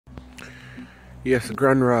Yes,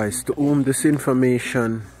 Grand Rise, to whom this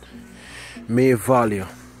information may value.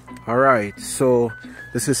 Alright, so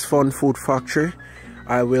this is Fun Food Factory.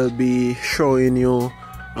 I will be showing you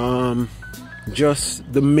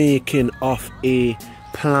just the making of a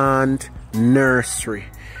plant nursery.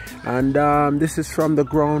 And this is from the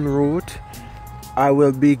ground root. I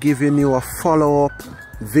will be giving you a follow-up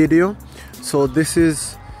video. So this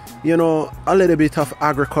is, you know, a little bit of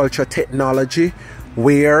agriculture technology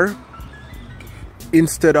where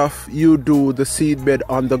instead of you do the seed bed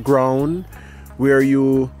on the ground, where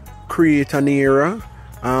you create an area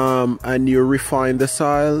and you refine the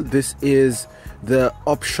soil, this is the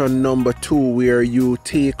option number 2, where you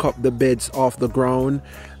take up the beds off the ground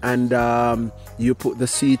and you put the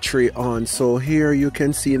seed tray on. So here you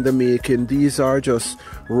can see in the making, these are just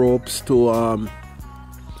ropes to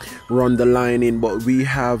run the line in, but we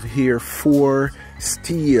have here 4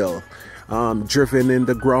 steel driven in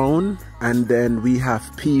the ground, and then we have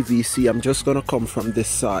PVC. I'm just gonna come from this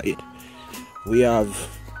side. We have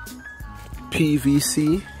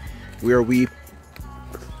PVC where we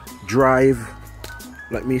drive,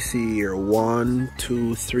 let me see here, 1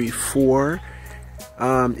 2 3 4,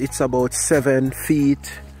 it's about 7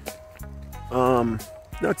 feet,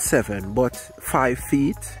 not 7 but 5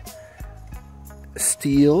 feet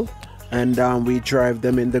steel, and we drive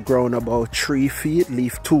them in the ground about 3 feet,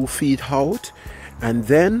 leave 2 feet out, and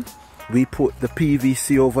then we put the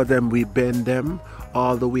PVC over them, we bend them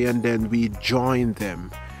all the way, and then we join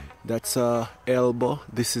them. That's a elbow,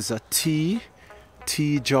 this is a T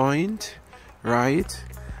joint, right?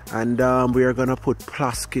 And we are gonna put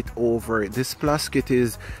plastic over it. This plastic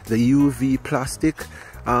is the UV plastic,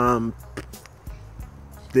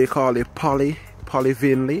 they call it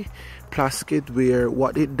polyvinyl plastic, where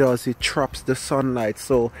what it does, it traps the sunlight.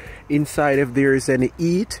 So inside, if there is any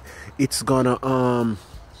heat, it's gonna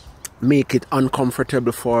make it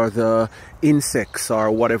uncomfortable for the insects or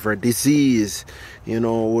whatever disease, you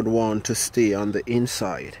know, would want to stay on the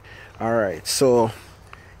inside. All right, so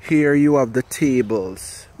here you have the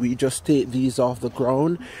tables. We just take these off the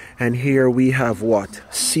ground, and here we have what?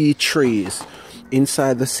 Seed trays.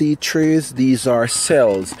 Inside the seed trays, these are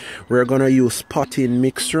cells. We're gonna use potting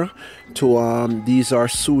mixture to these are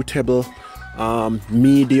suitable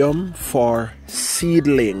medium for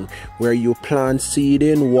seedling, where you plant seed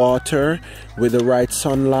in water with the right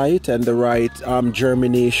sunlight and the right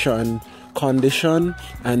germination condition,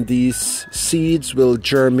 and these seeds will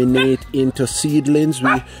germinate into seedlings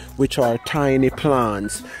which are tiny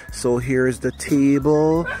plants. So here's the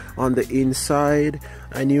table on the inside,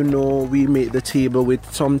 and you know, we make the table with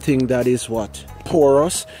something that is what?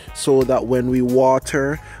 Porous, so that when we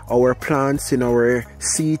water our plants in our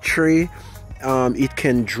seed tray, it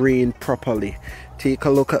can drain properly. Take a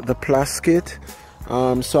look at the plastic.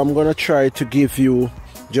 So I'm gonna try to give you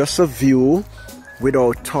just a view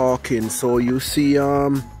without talking. So you see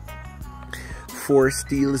 4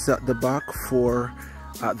 steels at the back, 4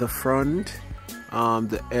 at the front,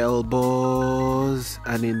 the elbows,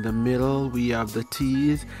 and in the middle we have the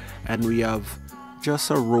T's, and we have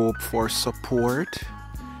just a rope for support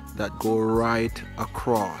that go right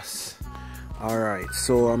across. Alright,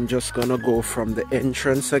 so I'm just gonna go from the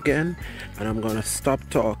entrance again, and I'm gonna stop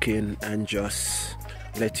talking and just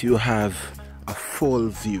let you have a full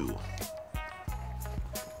view.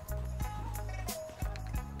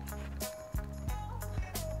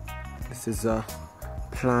 This is a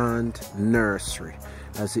plant nursery.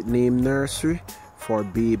 As it named nursery, for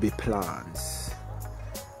baby plants.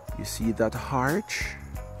 You see that arch?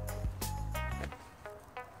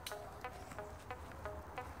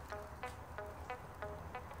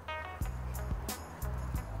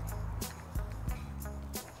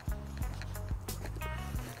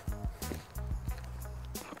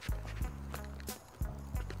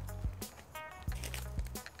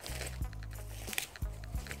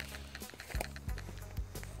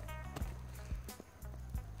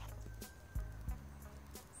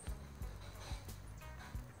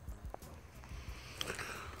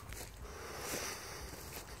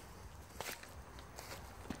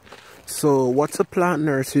 So what a plant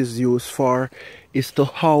nursery is used for is to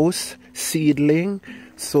house seedling,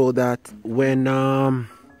 so that when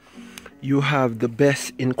you have the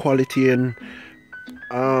best in quality and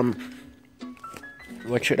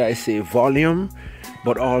what should I say, volume,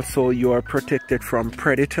 but also you are protected from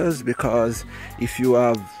predators, because if you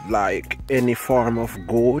have like any form of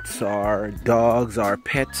goats or dogs or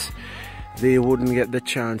pets, they wouldn't get the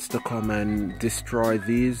chance to come and destroy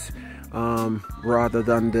these, rather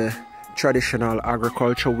than the traditional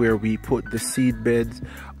agriculture where we put the seed beds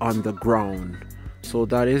on the ground. So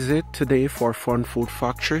that is it today for Fun Food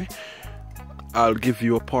Factory. I'll give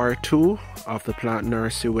you a part 2 of the plant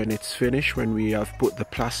nursery when it's finished, when we have put the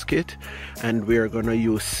plasket, and we're gonna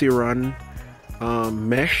use Ciron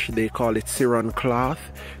mesh, they call it Ciron cloth,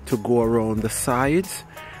 to go around the sides.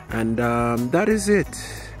 And that is it.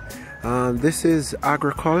 This is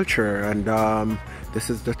agriculture, and this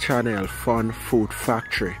is the channel Fun Food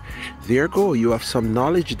Factory. There you go, you have some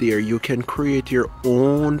knowledge there. You can create your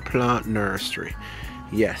own plant nursery.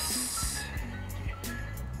 Yes.